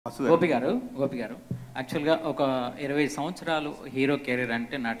గోపి గారు యాక్చువల్గా ఒక 20 సంవత్సరాలు హీరో కెరీర్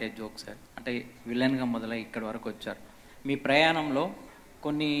అంటే నాట్ ఏ జోక్ సార్. అంటే విలన్గా మొదలై ఇక్కడి వరకు వచ్చారు. మీ ప్రయాణంలో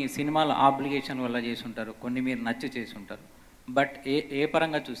కొన్ని సినిమాలు ఆబ్లిగేషన్ వల్ల చేసి ఉంటారు, కొన్ని మీరు నచ్చి చేసి ఉంటారు. బట్ ఏ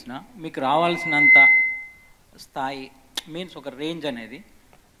పరంగా చూసినా మీకు రావాల్సినంత స్థాయి మీన్స్ ఒక రేంజ్ అనేది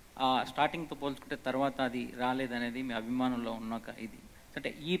స్టార్టింగ్తో పోల్చుకుంటే తర్వాత అది రాలేదనేది మీ అభిమానంలో ఉన్న ఇది.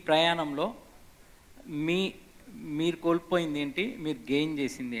 అంటే ఈ ప్రయాణంలో మీరు కోల్పోయింది ఏంటి, మీరు గెయిన్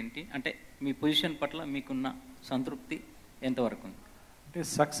చేసింది ఏంటి, అంటే మీ పొజిషన్ పట్ల మీకున్న సంతృప్తి ఎంతవరకు ఉంది? అంటే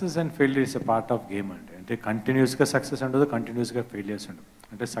success and failure is a part of game అండి. అంటే కంటిన్యూస్గా సక్సెస్ ఉండదు, కంటిన్యూస్గా ఫెయిలియర్స్ ఉండదు.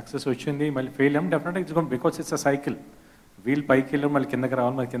 అంటే సక్సెస్ వచ్చింది మళ్ళీ ఫెయిల్ అయ్యాం డెఫినెట్గా it's because it's a cycle. వీళ్ళు పైకి వెళ్ళి మళ్ళీ కిందకి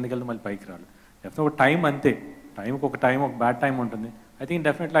రావాలి, మళ్ళీ కిందకి వెళ్ళి మళ్ళీ పైకి రావాలి. డెఫినెట్ ఒక టైం అంతే, టైంకి ఒక టైం, ఒక బ్యాడ్ టైం ఉంటుంది. I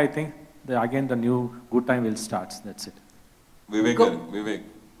think again the new good time will starts. That's it. Vivek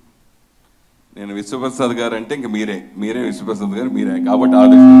నేను విశ్వప్రసాద్ గారు అంటే ఇంక మీరే విశ్వప్రసాద్ గారు మీరే కాబట్టి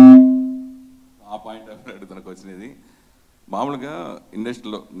ఆ పాయింట్ ఆఫ్ అడుగుతానికి వచ్చినది. మామూలుగా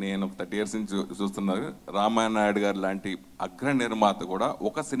ఇండస్ట్రీలో నేను 30 years నుంచి చూస్తున్నారు. రామానాయుడు గారు లాంటి అగ్ర నిర్మాత కూడా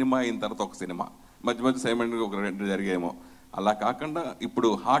ఒక సినిమా అయిన తర్వాత ఒక సినిమా, మధ్య సైమెంట్ ఒక 2 జరిగేమో. అలా కాకుండా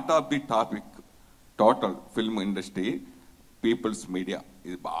ఇప్పుడు heart of the topic total film industry peoples media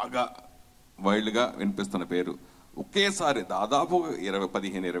ఇది బాగా వైల్డ్గా వినిపిస్తున్న పేరు. ఒకేసారి దాదాపు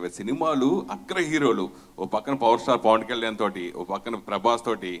 15-20 సినిమాలు అగ్ర హీరోలు, ఓ పక్కన పవర్ స్టార్ పవన్ కళ్యాణ్ తోటి, ఓ పక్కన ప్రభాస్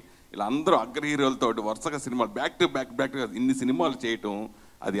తోటి, ఇలా అందరూ అగ్ర హీరోలతోటి వరుసగా సినిమాలు బ్యాక్ టు బ్యాక్ ఇన్ని సినిమాలు చేయటం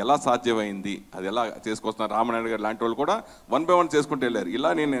అది ఎలా సాధ్యమైంది, అది ఎలా చేసుకొస్తున్నారు? రామనాయుడు గారు లాంటి వాళ్ళు కూడా 1 by 1 చేసుకుంటూ వెళ్ళారు.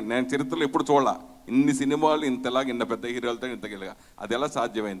 ఇలా నేను చరిత్రలో ఎప్పుడు చూడాల ఇన్ని సినిమాలు ఇంతలాగా ఇన్న పెద్ద హీరోలతో ఇంతగా అది ఎలా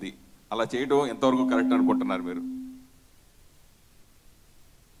సాధ్యమైంది? అలా చేయడం ఎంతవరకు కరెక్ట్ అనుకుంటున్నారు మీరు?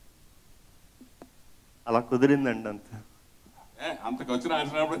 అలా కుదిరిందండి అంతకు వచ్చిన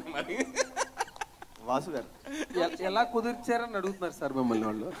మరి వాసు గారు ఎలా కుదిర్చారని అడుగుతున్నారు సార్ మిమ్మల్ని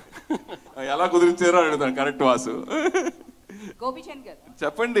వాళ్ళు. ఎలా కుదిర్చారో అడుగుతారు. కరెక్ట్ వాసు. గోపిచంద్ గారు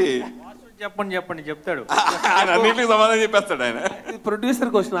చెప్పండి చెప్తాడు. అన్నింటికి సమాధానం చెప్పేస్తాడు ఆయన.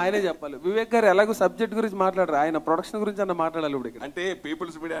 ప్రొడ్యూసర్ క్వశ్చన్ ఆయనే చెప్పాలి. వివేక్ గారు ఎలాగో సబ్జెక్ట్ గురించి మాట్లాడరు, ఆయన ప్రొడక్షన్ గురించి అన్న మాట్లాడాలి. ఇప్పుడు అంటే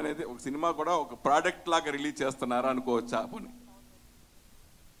పీపుల్స్ మీడియా అనేది ఒక సినిమా కూడా ఒక ప్రోడక్ట్ లాగా రిలీజ్ చేస్తున్నారా అనుకోవచ్చా?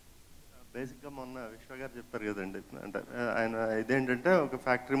 బేసిక్గా మొన్న విశ్వ గారు చెప్పారు కదండి, అంటే ఆయన ఇదేంటంటే ఒక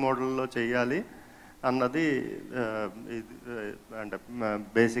ఫ్యాక్టరీ మోడల్లో చేయాలి అన్నది అంటే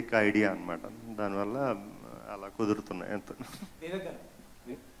బేసిక్ ఐడియా అనమాట. దానివల్ల అలా కుదురుతున్నాయి. ఎంత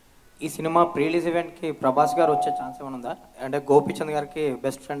ఈ సినిమా ప్రీ రిలీజ్ ఈవెంట్కి ప్రభాస్ గారు వచ్చే ఛాన్స్ ఏమైనా ఉందా? అంటే గోపిచంద్ గారికి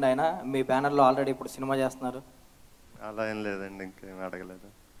బెస్ట్ ఫ్రెండ్ అయినా మీ బ్యానర్లో ఆల్రెడీ ఇప్పుడు సినిమా చేస్తున్నారు. అలా ఏం లేదండి, ఇంకేం అడగలేదు.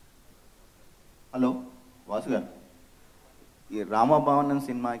 హలో వాసు గారు, ఈ రామభవనం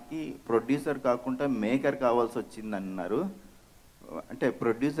సినిమాకి ప్రొడ్యూసర్ కాకుండా మేకర్ కావాల్సి వచ్చింది అన్నారు. అంటే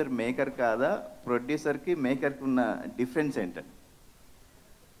ప్రొడ్యూసర్ మేకర్ కాదా, ప్రొడ్యూసర్కి మేకర్కి ఉన్న డిఫరెన్స్ ఏంటండి?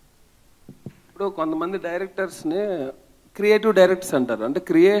 ఇప్పుడు కొంతమంది డైరెక్టర్స్ని క్రియేటివ్ డైరెక్టర్స్ అంటారు. అంటే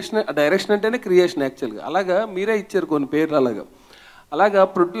డైరెక్షన్ అంటేనే క్రియేషన్ యాక్చువల్గా. అలాగా మీరే ఇచ్చారు కొన్ని పేర్లు. అలాగా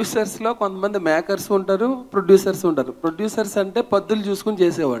ప్రొడ్యూసర్స్లో కొంతమంది మేకర్స్ ఉంటారు, ప్రొడ్యూసర్స్ ఉంటారు. ప్రొడ్యూసర్స్ అంటే పద్దులు చూసుకుని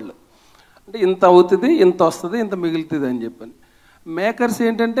చేసేవాళ్ళు, అంటే ఇంత అవుతుంది, ఇంత వస్తుంది, ఇంత మిగులుతుంది అని చెప్పని. మేకర్స్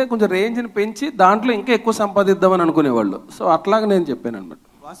ఏంటంటే కొంచెం రేంజ్ని పెంచి దాంట్లో ఇంకా ఎక్కువ సంపాదిద్దామని అనుకునేవాళ్ళు. సో అట్లాగా నేను చెప్పాను అనమాట.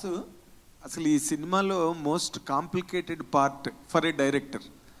 వాసు, అసలు ఈ సినిమాలో most complicated part for a director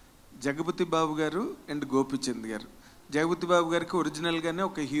Jagapathi బాబు గారు అండ్ గోపిచంద్ గారు. జగపతి బాబు గారికి ఒరిజినల్గానే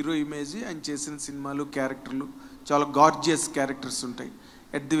ఒక హీరో ఇమేజ్, ఆయన చేసిన సినిమాలు క్యారెక్టర్లు చాలా గార్జియస్ క్యారెక్టర్స్ ఉంటాయి.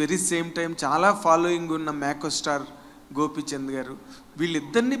 At the very same time చాలా ఫాలోయింగ్ ఉన్న మ్యాకో స్టార్ గోపిచంద్ గారు.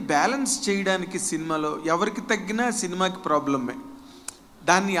 వీళ్ళిద్దరిని బ్యాలెన్స్ చేయడానికి సినిమాలో ఎవరికి తగ్గినా సినిమాకి ప్రాబ్లమే.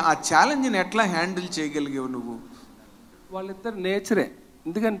 దాన్ని ఆ ఛాలెంజ్ని ఎట్లా హ్యాండిల్ చేయగలిగావు నువ్వు? వాళ్ళిద్దరు నేచరే.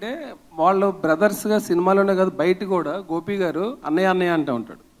 ఎందుకంటే వాళ్ళు బ్రదర్స్గా సినిమాలోనే కాదు బయట కూడా గోపి గారు అన్నయ్య అంటూ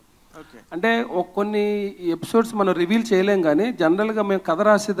ఉంటాడు. అంటే కొన్ని ఎపిసోడ్స్ మనం రివీల్ చేయలేం, కానీ జనరల్గా మేము కథ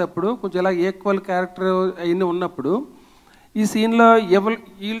రాసేటప్పుడు కొంచెం ఇలా ఈక్వల్ క్యారెక్టర్ అయిన ఉన్నప్పుడు ఈ సీన్లో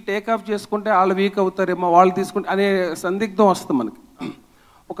వీళ్ళు టేక్ ఆఫ్ చేసుకుంటే వాళ్ళు వీక్ అవుతారేమో, వాళ్ళు తీసుకుంటే అనే సందిగ్ధం వస్తుంది మనకి.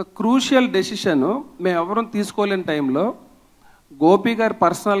 ఒక క్రూషియల్ డెసిషన్ మేము ఎవరూ తీసుకోలేని టైంలో గోపి గారు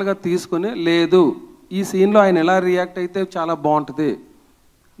పర్సనల్గా తీసుకుని, లేదు ఈ సీన్లో ఆయన ఎలా రియాక్ట్ అయితే చాలా బాగుంటుంది,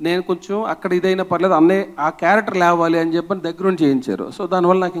 నేను కొంచెం అక్కడ ఇదైనా పర్లేదు అన్నయ్య ఆ క్యారెక్టర్ లేవాలి అని చెప్పని దగ్గరుండి చేయించారు. సో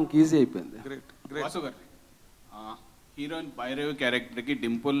దానివల్ల నాకు ఇంక ఈజీ అయిపోయింది. హీరోయిన్ భైరవి క్యారెక్టర్కి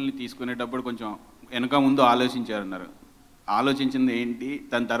డింపుల్ని తీసుకునేటప్పుడు కొంచెం వెనక ముందు ఆలోచించారన్నారు. ఆలోచించింది ఏంటి,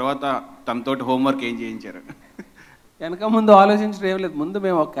 దాని తర్వాత తనతోటి హోంవర్క్ ఏం చేయించారు? వెనక ముందు ఆలోచించడం ఏం లేదు. ముందు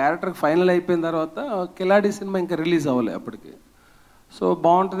మేము ఒక క్యారెక్టర్కి ఫైనల్ అయిపోయిన తర్వాత కిలాడి సినిమా ఇంకా రిలీజ్ అవ్వలేదు అప్పటికి. సో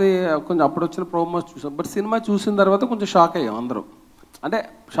బాగుంటుంది కొంచెం అప్పుడు వచ్చిన ప్రోమోస్ చూసాం. బట్ సినిమా చూసిన తర్వాత కొంచెం షాక్ అయ్యాం అందరం. అంటే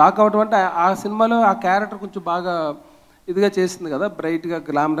షాక్ అవ్వటం అంటే ఆ సినిమాలో ఆ క్యారెక్టర్ కొంచెం బాగా ఇదిగా చేసింది కదా, బ్రైట్గా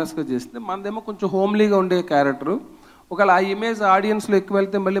గ్లామరస్గా చేసింది. మనదేమో కొంచెం హోమ్లీగా ఉండే క్యారెక్టరు. ఒకవేళ ఆ ఇమేజ్ ఆడియన్స్లో ఎక్కువ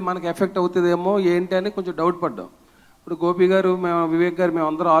వెళ్తే మళ్ళీ మనకి ఎఫెక్ట్ అవుతుందేమో ఏంటి అని కొంచెం డౌట్ పడ్డాం. ఇప్పుడు గోపి గారు, మేము వివేక్ గారు, మేము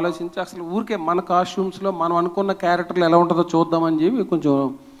అందరూ ఆలోచించి అసలు ఊరికే మన కాస్ట్యూమ్స్లో మనం అనుకున్న క్యారెక్టర్లు ఎలా ఉంటుందో చూద్దామని చెప్పి కొంచెం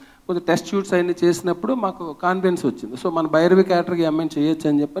టెస్ట్ షూట్స్ అన్నీ చేసినప్పుడు మాకు కాన్ఫిడెన్స్ వచ్చింది. సో మన భైరవి క్యారెక్టర్కి అమ్మాయిని చేయొచ్చు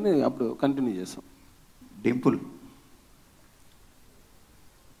అని చెప్పని అప్పుడు కంటిన్యూ చేసాం. డింపుల్,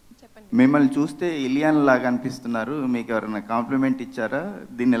 మిమ్మల్ని చూస్తే ఇలియాన్ లాగా అనిపిస్తున్నారు. మీకు ఎవరైనా కాంప్లిమెంట్ ఇచ్చారా?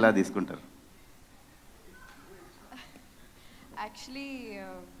 దీన్ని ఎలా తీసుకుంటారు? యాక్చువల్లీ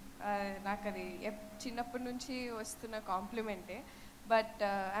నాకు అది చిన్నప్పటి నుంచి వస్తున్న కాంప్లిమెంటే. బట్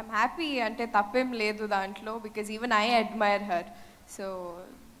ఐఎమ్ హ్యాపీ, అంటే తప్పేం లేదు దాంట్లో, because even I admire her. So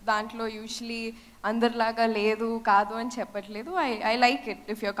దాంట్లో యూజువలీ అందరిలాగా లేదు కాదు అని చెప్పట్లేదు. I like it.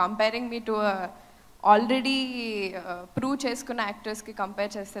 If you're comparing me to already prove చేసుకున్న యాక్టర్స్కి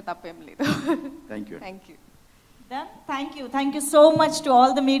కంపేర్ చేస్తే తప్పేం లేదు. Thank you. Thank you so much to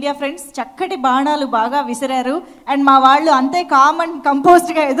all the media friends. చక్కటి బాణాలు బాగా విసిరారు అండ్ మా వాళ్ళు అంతే కామ్ అండ్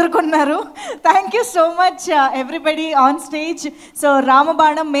కంపోజ్డ్గా ఎదుర్కొన్నారు. Thank you so much everybody on stage. So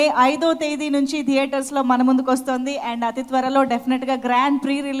రామబాణం మే 5వ తేదీ నుంచి థియేటర్స్లో మన ముందుకు వస్తుంది అండ్ అతి త్వరలో డెఫినెట్గా గ్రాండ్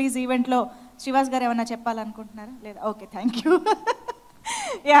ప్రీ రిలీజ్ ఈవెంట్లో శ్రీవాస్ గారు ఏమన్నా చెప్పాలనుకుంటున్నారా? లేదా? Okay, thank you.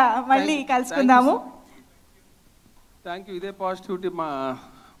 యా, మళ్ళీ కలుసుకుందాము. Thank you. ఇదే పాజిటివిటీ మా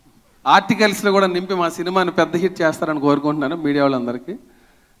ఆర్టికల్స్లో కూడా నింపి మా సినిమాని పెద్ద హిట్ చేస్తారని కోరుకుంటున్నాను. మీడియా వాళ్ళందరికీ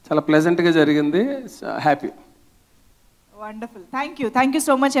చాలా ప్లెజెంట్గా జరిగింది. Happy. Wonderful. Thank you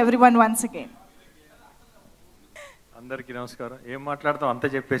so much everyone once again. అందరికీ నమస్కారం. ఏం మాట్లాడతాం అంతా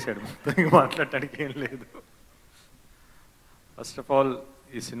చెప్పేశాడు, మొత్తం మాట్లాడటానికి ఏం లేదు. ఫస్ట్ ఆఫ్ ఆల్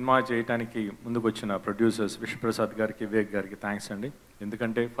ఈ సినిమా చేయడానికి ముందుకు వచ్చిన ప్రొడ్యూసర్స్ విశ్వప్రసాద్ గారికి, వివేక్ గారికి థ్యాంక్స్ అండి.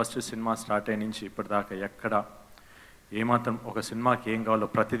 ఎందుకంటే ఫస్ట్ సినిమా స్టార్ట్ అయిన నుంచి ఇప్పటిదాకా ఎక్కడ ఏమాత్రం ఒక సినిమాకి ఏం కావాలో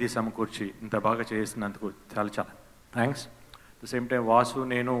ప్రతిదీ సమకూర్చి ఇంత బాగా చేసినందుకు చాలా చాలా thanks. The same time Vasu,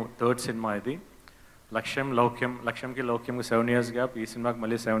 నేను థర్డ్ సినిమా ఇది. లక్ష్యంకి లౌక్యంకి 7 years గ్యాప్, ఈ సినిమాకి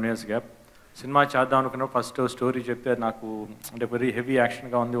మళ్ళీ 7 years గ్యాప్. సినిమా చేద్దాం అనుకున్నప్పుడు ఫస్ట్ స్టోరీ చెప్తే నాకు అంటే వెరీ హెవీ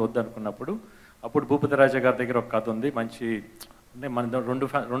యాక్షన్గా ఉంది వద్దు అనుకున్నప్పుడు, అప్పుడు భూపతి రాజా గారి దగ్గర ఒక కథ ఉంది మంచి, అంటే మన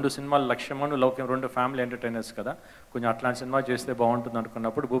రెండు సినిమాలు లక్ష్యమను లౌక్యం 2 ఫ్యామిలీ ఎంటర్టైనర్స్ కదా, కొంచెం అట్లాంటి సినిమా చేస్తే బాగుంటుంది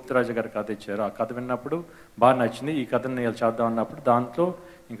అనుకున్నప్పుడు భూపతి రాజా గారి కథ ఇచ్చారు. ఆ కథ విన్నప్పుడు బాగా నచ్చింది. ఈ కథను నేను చేద్దాం అన్నప్పుడు దాంట్లో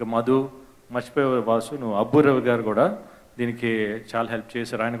ఇంకా మధు, మర్చిపోయే వాసు, నువ్వు అబ్బురవి గారు కూడా దీనికి చాలా హెల్ప్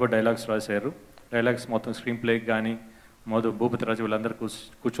చేశారు. ఆయన కూడా డైలాగ్స్ రాశారు. డైలాగ్స్ మొత్తం స్క్రీన్ ప్లేకి కానీ మధు, భూపతి రాజు వీళ్ళందరూ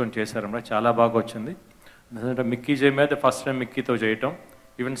కూర్చొని చేశారన్నమాట. చాలా బాగా వచ్చింది. మిక్కీ జై మీద ఫస్ట్ టైం మిక్కీతో చేయటం.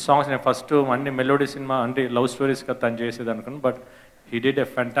 ఈవెన్ సాంగ్స్ నేను ఫస్ట్ అన్ని మెలోడీ సినిమా అంటే లవ్ స్టోరీస్ కదా తను చేసేది అనుకున్నాను. But he did a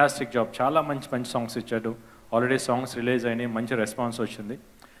fantastic job. చాలా మంచి సాంగ్స్ ఇచ్చాడు. ఆల్రెడీ సాంగ్స్ రిలీజ్ అయినాయి, మంచి రెస్పాన్స్ వచ్చింది.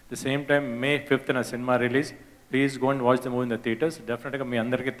 The same time May 5th నా cinema release. Please go and watch the movie in the theatres. డెఫినెట్గా మీ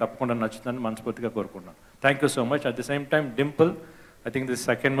అందరికీ తప్పకుండా నచ్చుతుందని మనస్ఫూర్తిగా కోరుకుంటున్నాను. Thank you so much. At the same time Dimple, I think this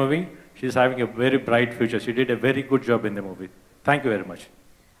second movie, she is having a very bright future. She did a very good job in the movie. Thank you very much.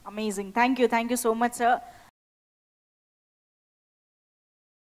 Amazing. Thank you so much, sir.